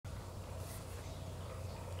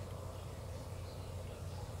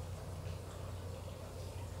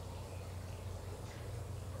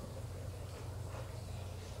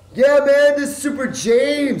Yeah, man, this is Super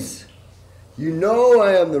James. You know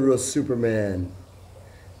I am the real Superman.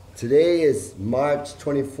 Today is March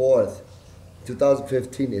 24th,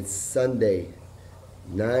 2015. It's Sunday,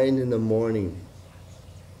 9 in the morning.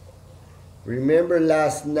 Remember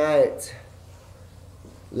last night,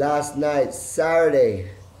 Saturday,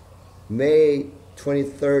 May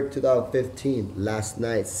 23rd, 2015, last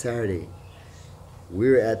night, Saturday, we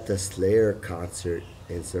were at the Slayer concert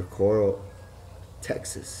in Socorro,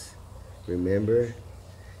 Texas. Remember?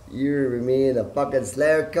 You remember me in the fucking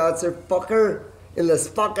Slayer concert, fucker? In this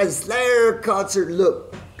fucking Slayer concert.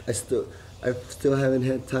 Look, I still haven't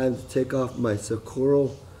had time to take off my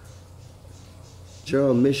Socorro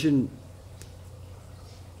General Mission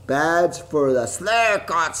badge for the Slayer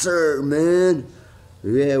concert, man.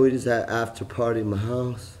 Yeah, we just had after party in my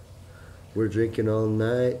house. We're drinking all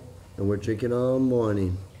night and we're drinking all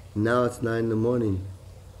morning. Now it's 9 in the morning.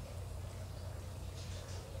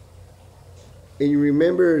 And you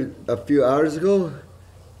remember a few hours ago,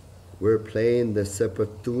 we're playing the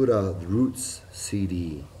Sepultura Roots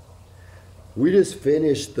CD. We just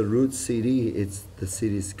finished the Roots CD. The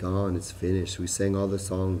CD's gone. It's finished. We sang all the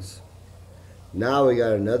songs. Now we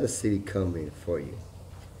got another CD coming for you.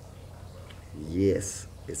 Yes,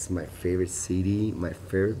 it's my favorite CD, my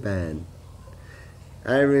favorite band.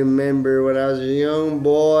 I remember when I was a young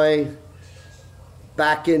boy,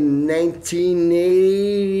 back in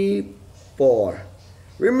 1984.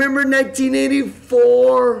 Remember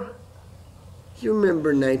 1984? You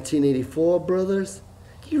remember 1984, brothers?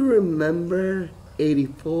 You remember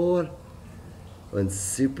 84? When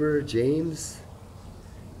Superjames,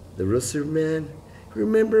 the real Superman?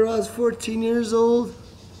 Remember I was 14 years old?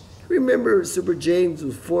 Remember Superjames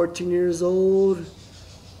was 14 years old?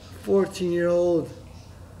 14-year-old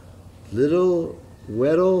little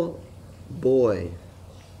güero boy.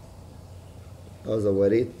 I was a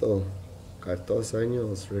güerito, 14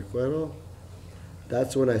 años, recuerdo.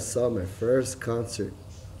 That's when I saw my first concert.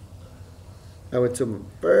 I went to my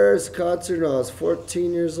first concert when I was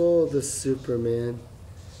 14 years old. This Superman,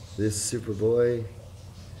 this Superboy,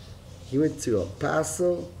 he went to a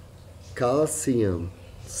PASO Coliseum.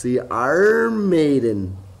 See Iron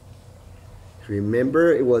Maiden.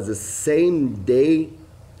 Remember, it was the same day.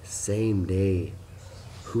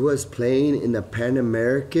 Who was playing in the Pan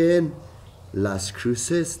American Las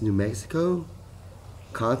Cruces, New Mexico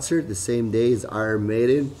concert the same day as Iron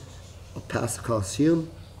Maiden, a PASO Coliseum?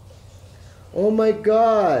 Oh my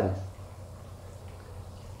God.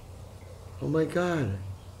 Oh my God.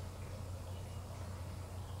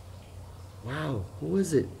 Wow, who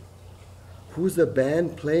is it? Who's the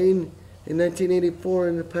band playing in 1984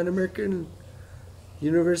 in the Pan American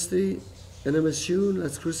University in MSU,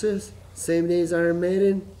 Las Cruces? Same day as Iron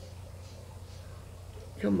Maiden?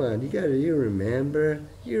 Come on, you remember?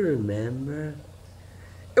 You remember?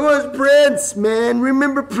 It was Prince, man.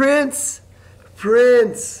 Remember Prince?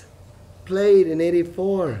 Prince played in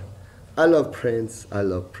 84. I love Prince. I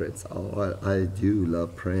love Prince. Oh, I do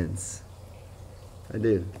love Prince. I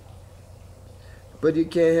do. But you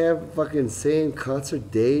can't have fucking same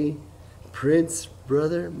concert day. Prince,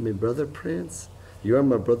 brother, my brother Prince. You are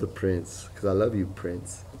my brother Prince, because I love you,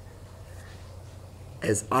 Prince.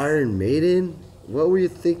 As Iron Maiden, what were you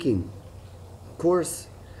thinking? Of course,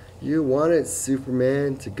 you wanted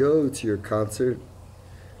Superman to go to your concert.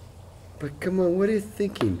 But come on, what are you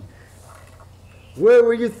thinking? What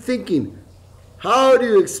were you thinking? How do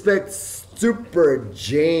you expect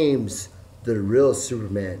Superjames, the real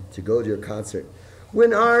Superman, to go to your concert?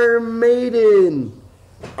 When Iron Maiden's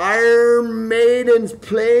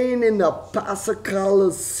playing in the PASO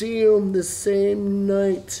Coliseum the same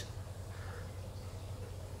night.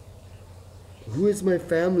 Who is my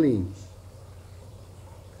family?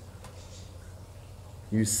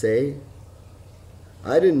 You say?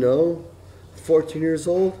 I didn't know. 14 years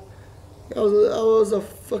old? I was a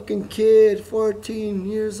fucking kid, 14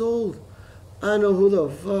 years old. I know who the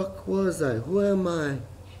fuck was I? Who am I?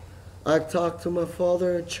 I talk to my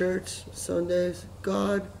father at church Sundays.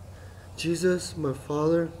 God, Jesus, my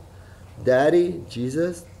father. Daddy,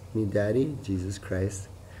 Jesus. Me, Daddy, Jesus Christ.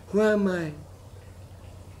 Who am I?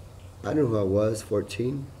 I knew who I was,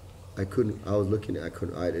 14. I didn't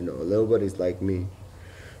know. Nobody's like me.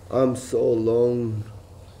 I'm so alone.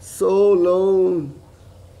 So alone.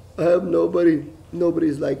 I have nobody.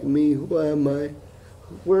 Nobody's like me. Who am I?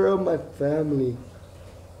 Where are my family?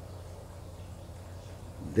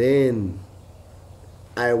 Then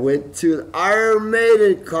I went to the Iron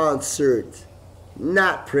Maiden concert.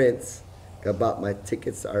 Not Prince. I bought my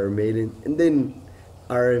tickets to Iron Maiden. And then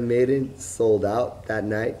Iron Maiden sold out that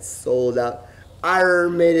night. Sold out.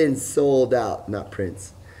 Iron Maiden sold out. Not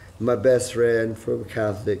Prince. My best friend from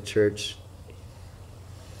Catholic Church.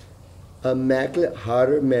 Immaculate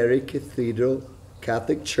Heart of Mary Cathedral,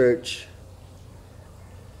 Catholic Church.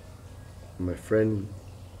 My friend,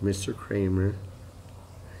 Mr. Kramer.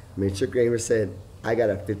 Mr. Kramer said, I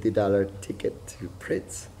got a $50 ticket to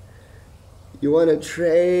Prince. You want to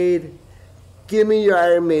trade? Give me your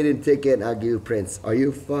Iron Maiden ticket and I'll give you Prince. Are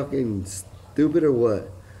you fucking stupid or what?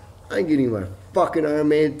 I ain't getting my fucking Iron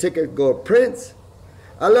Maiden ticket to go to Prince.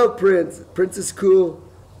 I love Prince. Prince is cool,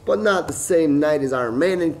 but not the same night as Iron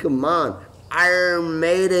Maiden. Come on. Iron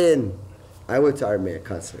Maiden. I went to Iron Maiden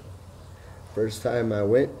concert. First time I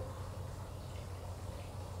went,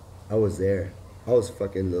 I was there. I was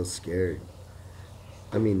fucking a little scared.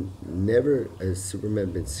 I mean, never has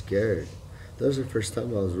Superman been scared. That was the first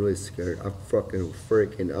time I was really scared. I'm fucking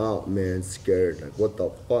freaking out, man, scared. Like, what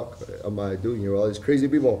the fuck am I doing here? All these crazy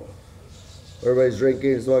people. Everybody's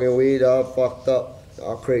drinking, smoking weed, all fucked up,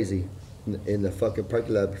 all crazy. In the fucking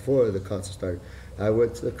parking lot before the concert started. I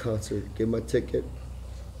went to the concert, gave my ticket.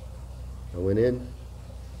 I went in.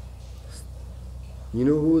 You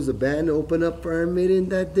know who was the band to open up for Iron Maiden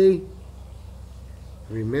that day?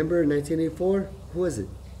 Remember 1984? Who was it?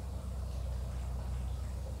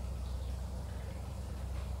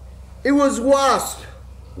 It was Wasp.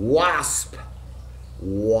 Wasp.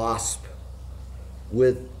 Wasp.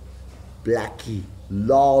 With Blackie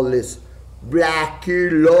Lawless. Blackie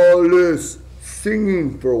Lawless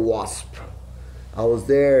singing for Wasp. I was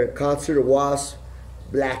there, concert of Wasp.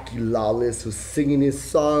 Blackie Lawless was singing his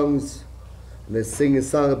songs. And they're singing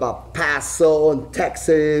songs about PASO and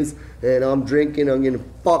Texas. And I'm drinking, I'm getting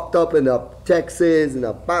fucked up in Texas and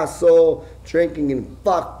El Paso, drinking and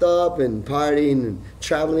fucked up and partying and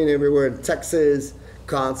traveling everywhere in Texas.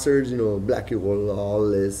 Concerts, you know, Blackie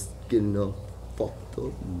Lawless, getting all fucked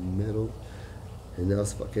up in the middle. And I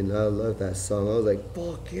was fucking, I love that song. I was like,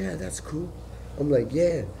 fuck yeah, that's cool. I'm like,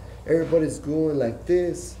 yeah, everybody's going like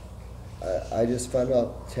this. I just found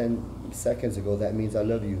out 10 seconds ago that means I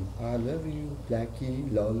love you. I love you,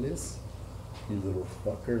 Blackie Lawless. You little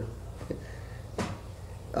fucker.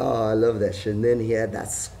 Oh, I love that shit. And then he had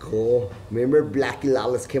that skull. Remember Blackie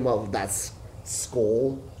Lawless came out with that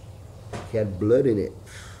skull? He had blood in it.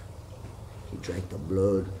 He drank the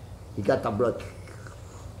blood. He got the blood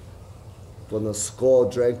from the skull,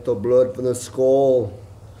 drank the blood from the skull.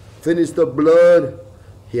 Finished the blood.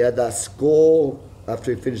 He had that skull.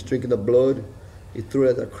 After he finished drinking the blood, he threw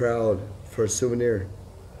it at the crowd for a souvenir.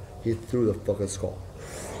 He threw the fucking skull.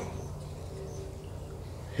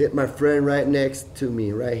 Hit my friend right next to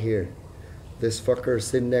me, right here. This fucker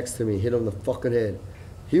sitting next to me, hit him in the fucking head.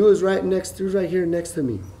 He was right here next to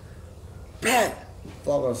me. Bam!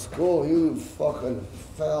 Fucking skull, he fucking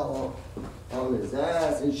fell on his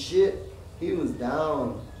ass and shit. He was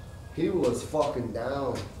down. He was fucking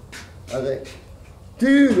down. I was like,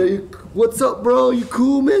 dude, what's up, bro? You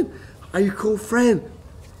cool, man? Are you cool, friend?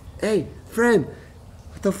 Hey, friend,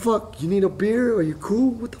 what the fuck? You need a beer? Are you cool?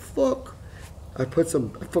 What the fuck? I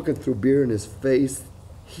fucking threw beer in his face.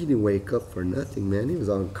 He didn't wake up for nothing, man. He was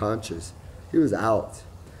unconscious. He was out.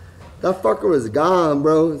 That fucker was gone,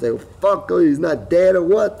 bro. He's like, fuck, he's not dead or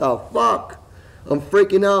what the fuck? I'm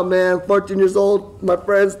freaking out, man. 14 years old, my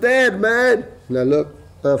friend's dead, man. Now look,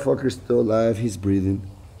 that fucker's still alive. He's breathing.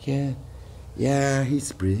 Yeah,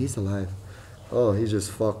 he's breathing. He's alive. Oh, he's just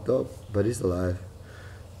fucked up, but he's alive.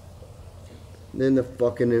 Then the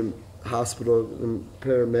fucking hospital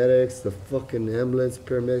paramedics, the fucking ambulance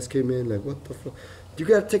paramedics came in like, what the fuck? You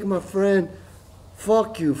gotta take my friend.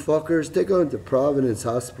 Fuck you, fuckers. Take him to Providence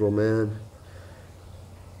Hospital, man.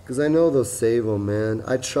 Because I know they'll save him, man.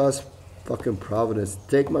 I trust fucking Providence.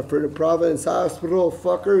 Take my friend to Providence Hospital,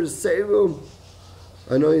 fuckers. Save him.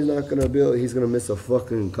 I know he's not gonna he's gonna miss a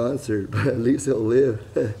fucking concert, but at least he'll live.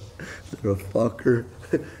 Little fucker.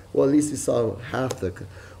 Well, at least he saw half the.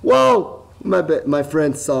 Whoa! My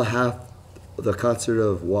friend saw half the concert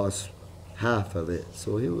of Wasp. Half of it.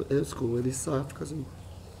 So it was cool. At least saw half because he.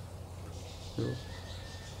 You know.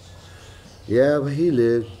 Yeah, but he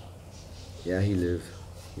lived. Yeah, he lived.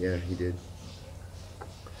 Yeah, he did.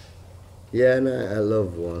 Yeah, and I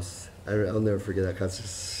love Wasp. I'll never forget that concert.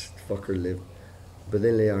 Fucker lived. But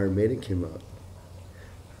then the Iron Maiden came out.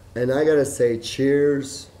 And I gotta say,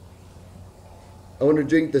 cheers. I want to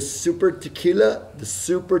drink the super tequila of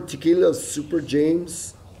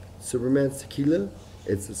Superjames. Superman's tequila.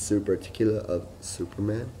 It's the super tequila of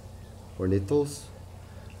Superman. Hornitos.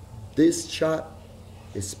 This shot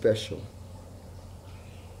is special.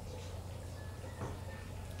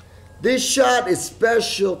 This shot is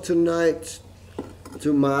special tonight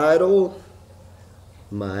to my idol,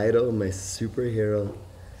 my superhero,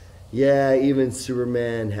 Yeah, even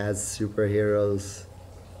Superman has superheroes.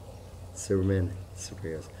 Superman,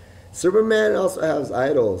 superheroes. Superman also has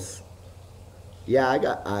idols. Yeah, I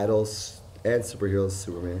got idols and superheroes,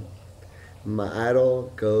 Superman. My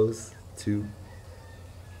idol goes to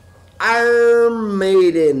Iron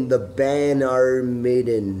Maiden, the band Iron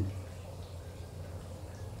Maiden.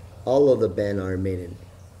 All of the band Iron Maiden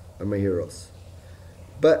are my heroes.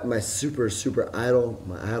 But my super idol,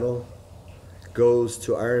 my idol, goes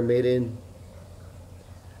to Iron Maiden,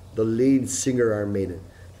 the lead singer Iron Maiden.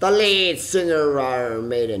 The lead singer Iron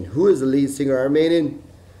Maiden. Who is the lead singer Iron Maiden?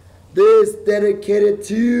 This dedicated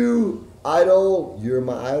to you, idol. You're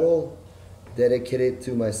my idol. Dedicated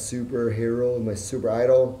to my superhero, my super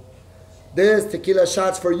idol. This tequila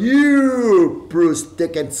shots for you, Bruce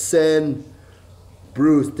Dickinson.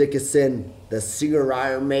 Bruce Dickinson, the singer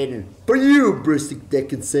Iron Maiden. For you, Bruce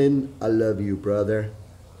Dickinson. I love you, brother.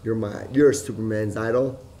 You're Superman's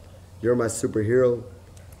idol. You're my superhero.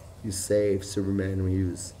 You saved Superman when he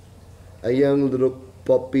was a young little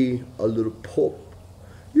puppy, a little pup.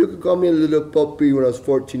 You could call me a little puppy when I was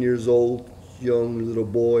 14 years old, young little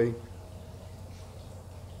boy.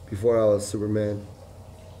 Before I was Superman.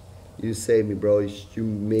 You saved me, bro. You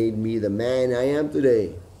made me the man I am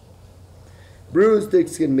today. Bruce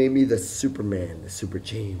Dickinson made me the Superman, the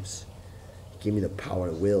Superjames. He gave me the power,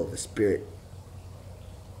 the will, the spirit.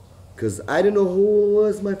 Because I didn't know who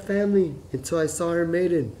was my family until I saw Iron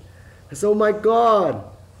Maiden. I said, oh my God.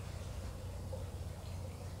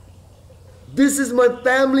 This is my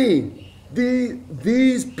family.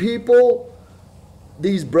 These people,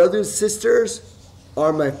 these brothers, sisters,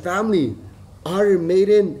 are my family. Iron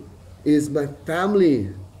Maiden is my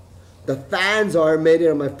family. The fans of Iron Maiden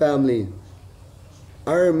are my family.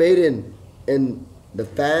 Iron Maiden and the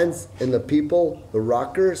fans and the people, the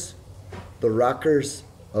rockers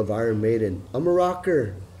of Iron Maiden. I'm a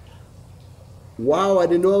rocker. Wow, I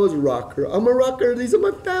didn't know I was a rocker. I'm a rocker. These are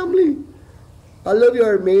my family. I love you,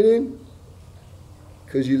 Iron Maiden.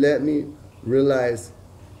 Because you let me realize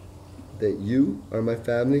that you are my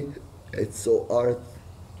family. And so are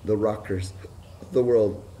the rockers of the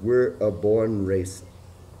world. We're a born race.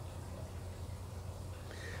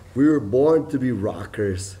 We were born to be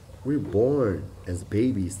rockers. We were born as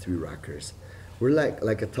babies to be rockers. We're like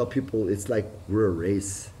I tell people, it's like we're a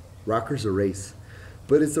race. Rockers are a race.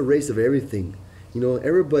 But it's a race of everything. You know,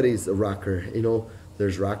 everybody's a rocker. You know,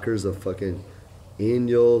 there's rockers of fucking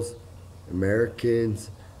Indians,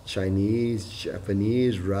 Americans, Chinese,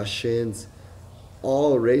 Japanese, Russians,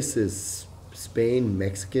 all races, Spain,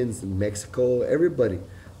 Mexicans, Mexico, everybody.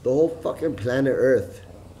 The whole fucking planet Earth.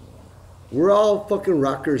 We're all fucking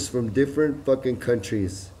rockers from different fucking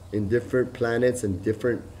countries, in different planets and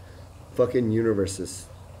different fucking universes.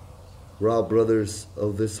 We're all brothers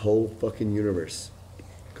of this whole fucking universe.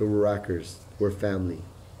 Cause we're rockers. We're family.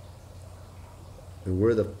 And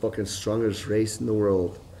we're the fucking strongest race in the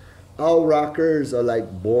world. All rockers are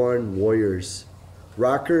like born warriors.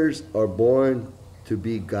 Rockers are born to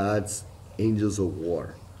be God's angels of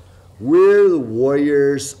war. We're the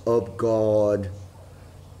warriors of God.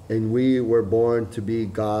 And we were born to be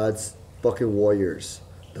God's fucking warriors.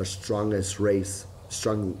 The strongest race.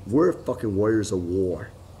 We're fucking warriors of war.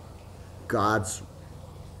 God's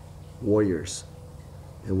warriors.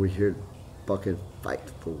 And we're here to fucking fight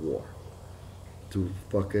for war. To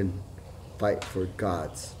fucking fight for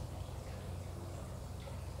God's.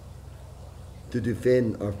 To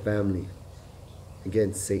defend our family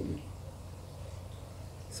against Satan.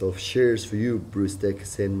 So cheers for you, Bruce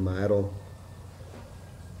Dickinson, my idol.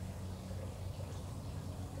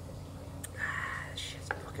 This shit's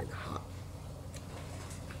fucking hot.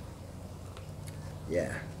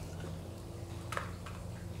 Yeah.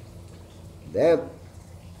 Damn.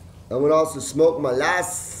 I'm gonna also smoke my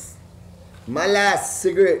last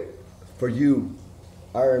cigarette for you,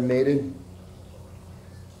 Iron Maiden.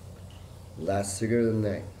 Last cigarette of the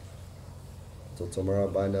night. Until tomorrow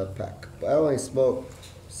I'll buy another pack. But I only smoke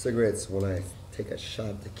cigarettes when I take a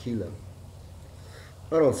shot of tequila.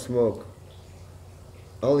 I don't smoke.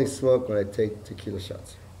 I only smoke when I take tequila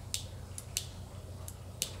shots.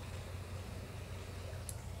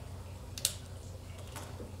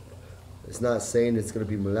 It's not saying it's gonna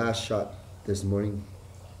be my last shot this morning.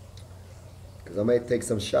 Because I might take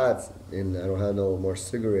some shots and I don't have no more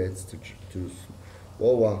cigarettes to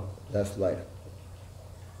oh wow, that's light.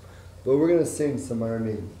 But we're gonna sing some Iron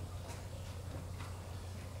Maiden.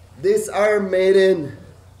 This Iron Maiden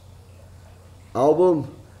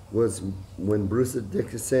album was when Bruce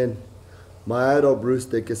Dickinson, my idol Bruce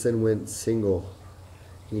Dickinson, went single.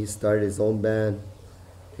 He started his own band.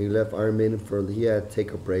 He left Iron Maiden he had to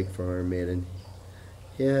take a break from Iron Maiden.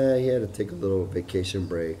 Yeah, he had to take a little vacation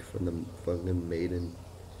break from the fucking Maiden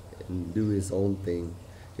and do his own thing.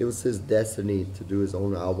 It was his destiny to do his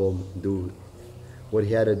own album, do what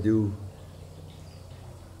he had to do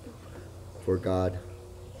for God.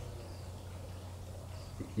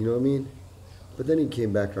 You know what I mean? But then he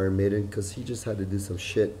came back Iron Maiden because he just had to do some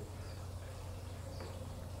shit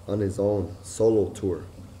on his own solo tour.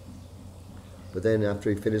 But then after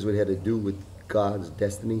he finished what he had to do with God's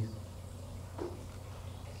destiny,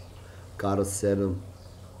 God will send him,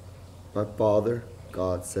 my father,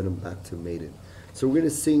 God sent him back to Maiden. So we're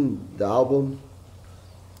gonna sing the album.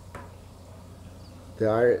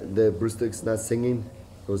 The Bruce Dicks not singing.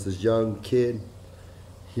 It was this young kid.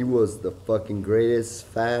 He was the fucking greatest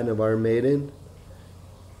fan of Iron Maiden.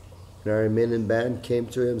 And our Maiden band came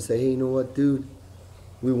to him and said, hey, you know what, dude?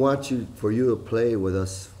 We want you to play with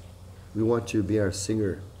us. We want you to be our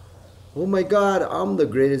singer. Oh my God, I'm the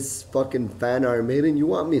greatest fucking fan of Iron Maiden. You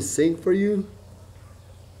want me to sing for you?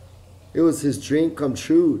 It was his dream come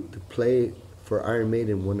true to play for Iron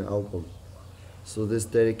Maiden one album. So this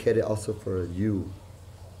dedicated also for you,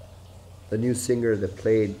 the new singer that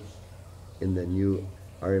played in the new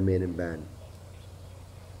Iron Maiden band.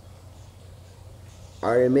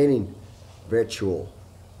 Iron Maiden, Virtual.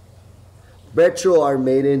 Virtual Iron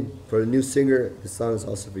Maiden, for the new singer. This song is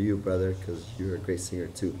also for you, brother, because you're a great singer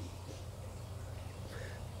too.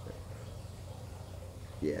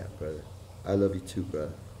 Yeah, brother. I love you too,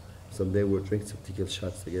 brother. Someday we'll drink some tequila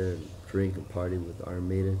shots together and drink and party with Iron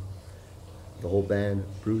Maiden. The whole band,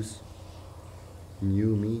 Bruce, and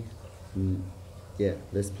you, me. And yeah,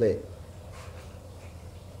 let's play it.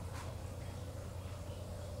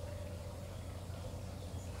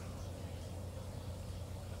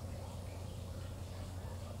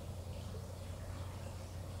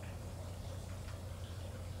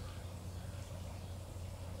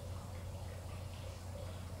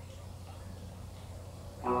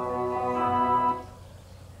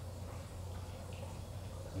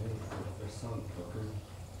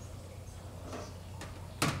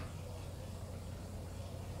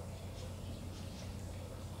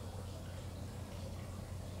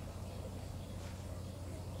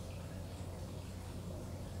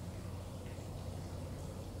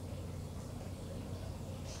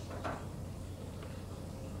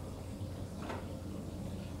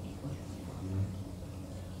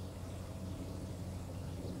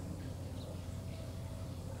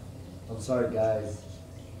 I'm sorry, guys.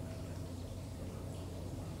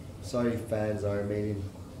 Sorry, fans, Iron Maiden.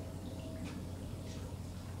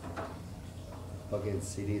 Fucking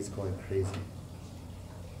CD is going crazy.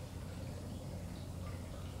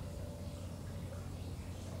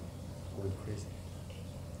 Going crazy.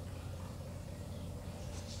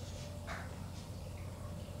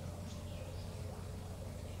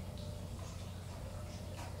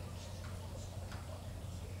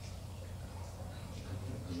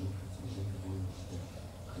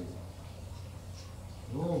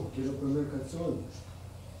 No, quiero poner canción.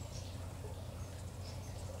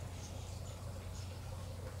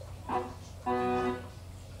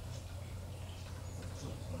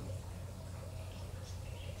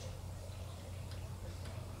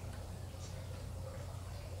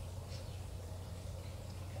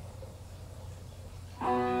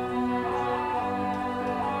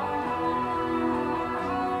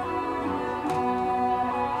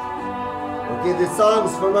 Okay, the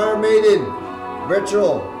songs from Iron Maiden.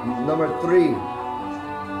 Virtual, number 3.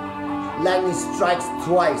 Lightning Strikes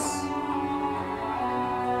Twice.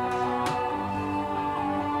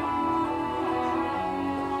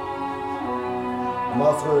 I'm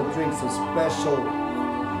also going to drink some special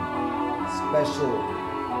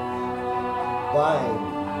wine.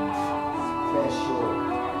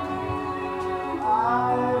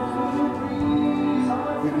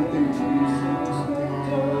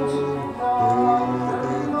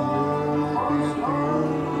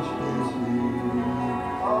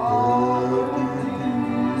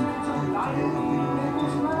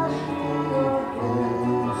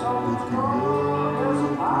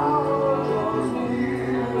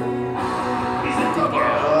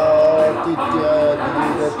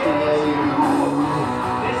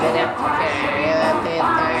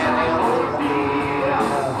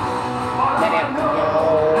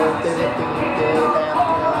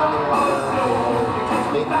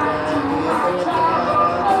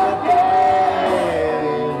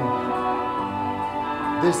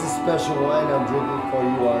 This is special wine I'm drinking for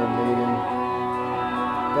you, Iron Maiden.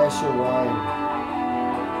 Special wine.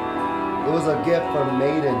 It was a gift from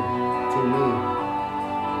Maiden to me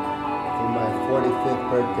for my 45th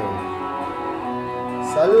birthday.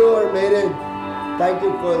 Salud, Iron Maiden. Thank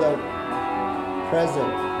you for the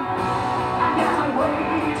present.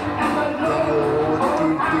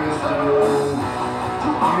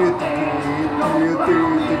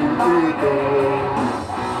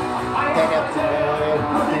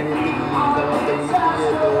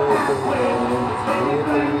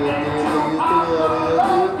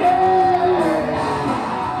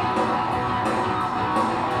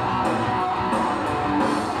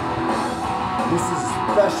 This is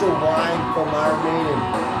special wine from our Maiden,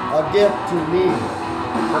 a gift to me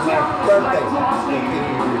for my birthday.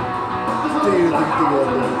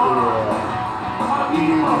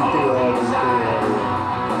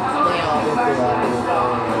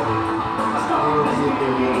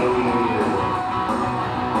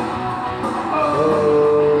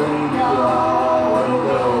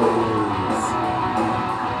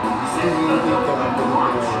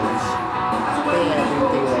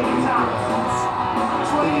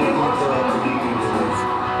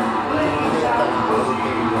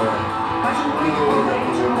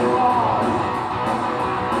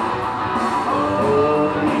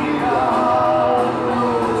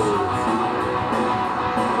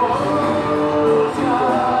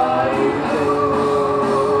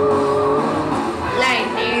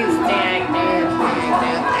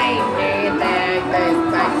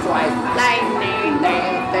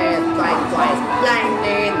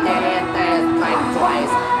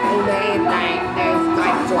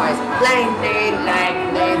 Lightning,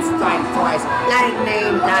 lightning, strike twice.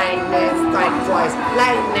 Lightning, lightning, strike twice.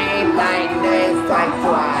 Lightning, lightning, strike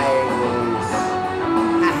twice.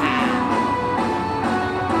 Haha.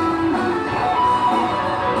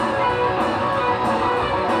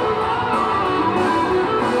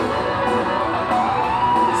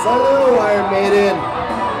 Salut, Iron Maiden.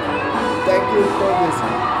 Thank you for this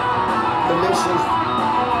delicious,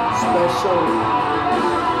 special wine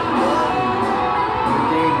you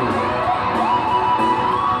gave me.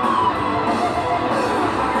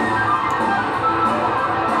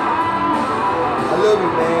 I love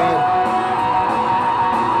you, man.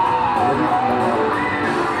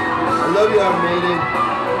 I love you, Iron Maiden.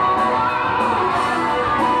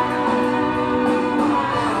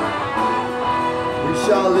 We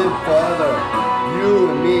shall live forever. You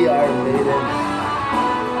and me, Iron Maiden.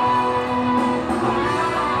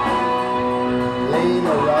 Laying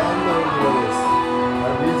around the universe.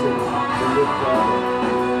 Our music will live forever.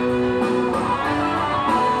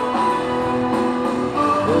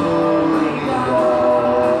 Only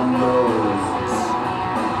God knows.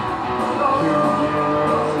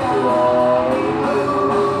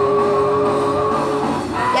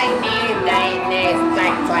 Lightning, lightning,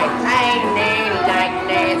 strike twice. Lightning,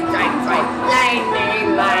 lightning, strike twice. Lightning,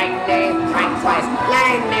 lightning, strike twice.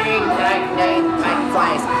 Lightning, lightning, strike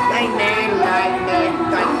twice. Lightning, lightning,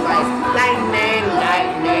 strike twice. Lightning,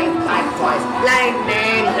 lightning, strike twice.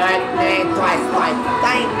 Lightning, lightning, twice, twice.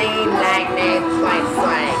 Lightning, lightning, twice,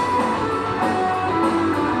 twice.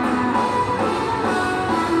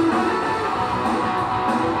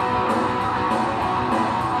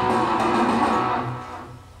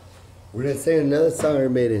 We're gonna sing another song,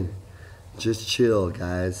 Iron Maiden. Just chill,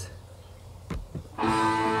 guys.